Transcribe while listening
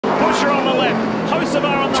Busher on the left, Hocevar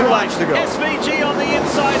on the right, SVG on the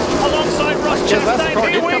inside, alongside Ross Chastain.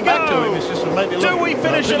 Here we go. Do we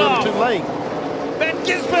finish it off? Van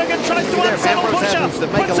Gisbergen tries to unsettle Busher,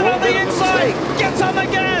 puts it on the inside, gets on the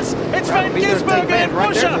gas. It's Van Gisbergen and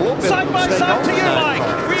Busher, side by side to you, Mike.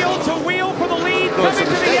 Wheel to wheel for the lead, coming to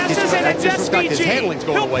the S's, and it's SVG.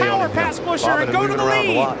 He'll power past Busher and go to the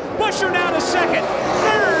lead. Busher now to second.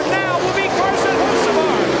 Third now will be Carson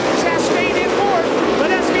Hocevar. Chastain in fourth,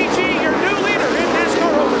 but SVG, your new leader in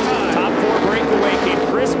NASCAR overtime. Top four breakaway kid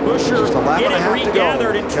Chris Busher getting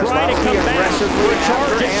regathered and trying to come back for a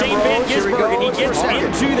charge at Shane Van Gisbergen. He gets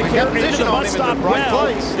into the bus stop well.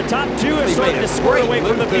 The top two have started to square away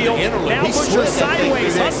from the field. Now Busher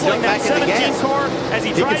sideways, hustling that 17 car as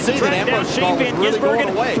he tries to track down Shane Van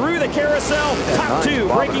Gisbergen through the carousel. Top two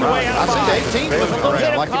breaking away out of 5. 18 with a little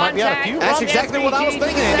bit of contact. That's exactly what I was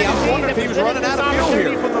thinking, Andy. I was wondering if he was running out of fuel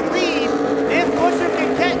here. For the lead, if Busher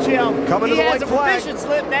can catch him, he has a permission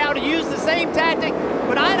slip now to use the same tactic,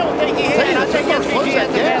 but I don't think he hit it. I think SVG has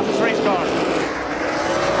the fastest race car.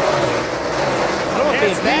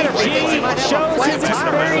 SVG shows his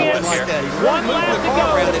experience. One lap to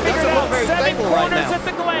go. Figured out 7 corners at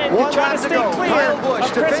the Glen to try to stay clear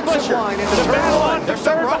of Chris Busher. The battle on for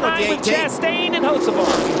third behind with Chastain and Hocevar.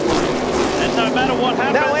 And no matter what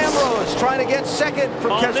happens, now Ambrose trying to get second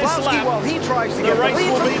from Keselowski while he tries to get the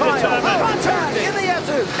lead from Kyle. In the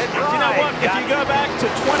S's. You know what? If you go back to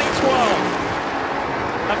 2012,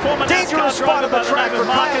 a former dangerous spot of the track for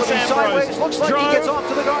Kyle. Sideways. Looks like he gets off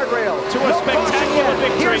to the guardrail. To a spectacular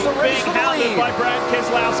victory, being hounded by Brad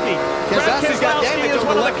Keselowski. Brad Keselowski is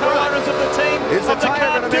one of the co-owners of the team, of the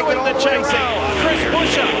car doing the chasing. Chris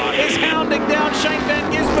Busher is hounding down Shane Van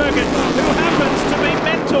Gisbergen, who happens to be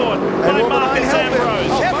mentored by Marcus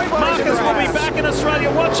Ambrose. Marcus will be back in Australia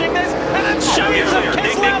watching this, and it's shades of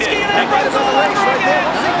Keselowski and Ambrose all over again.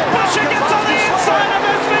 Busher gets on the inside of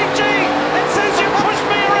SVG and says, "You pushed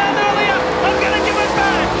me around earlier, I'm going to give it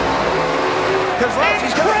back."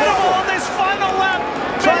 Incredible on this final lap.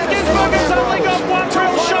 Van Gisbergen's only got one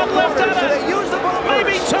real shot left at it.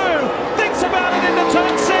 Maybe two. Thinks about it into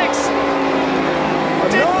turn 6.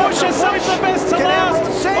 Did Busher save the best to last?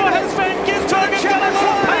 Or has Van Gisbergen got a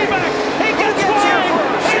little payback? He gets wide.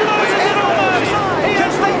 He loses it almost. He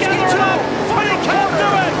has to gather up, but he can't do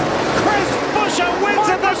it. Chris Busher wins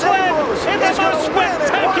at the Glen in the most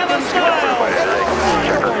spectacular style.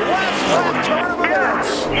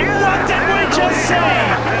 What did we just say?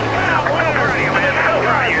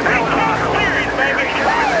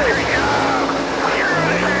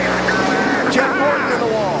 Jeff Gordon in the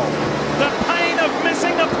wall. The pain of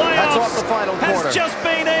missing the playoffs has just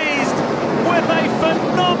been eased with a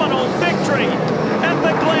phenomenal victory at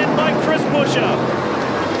the Glen by Chris Busher.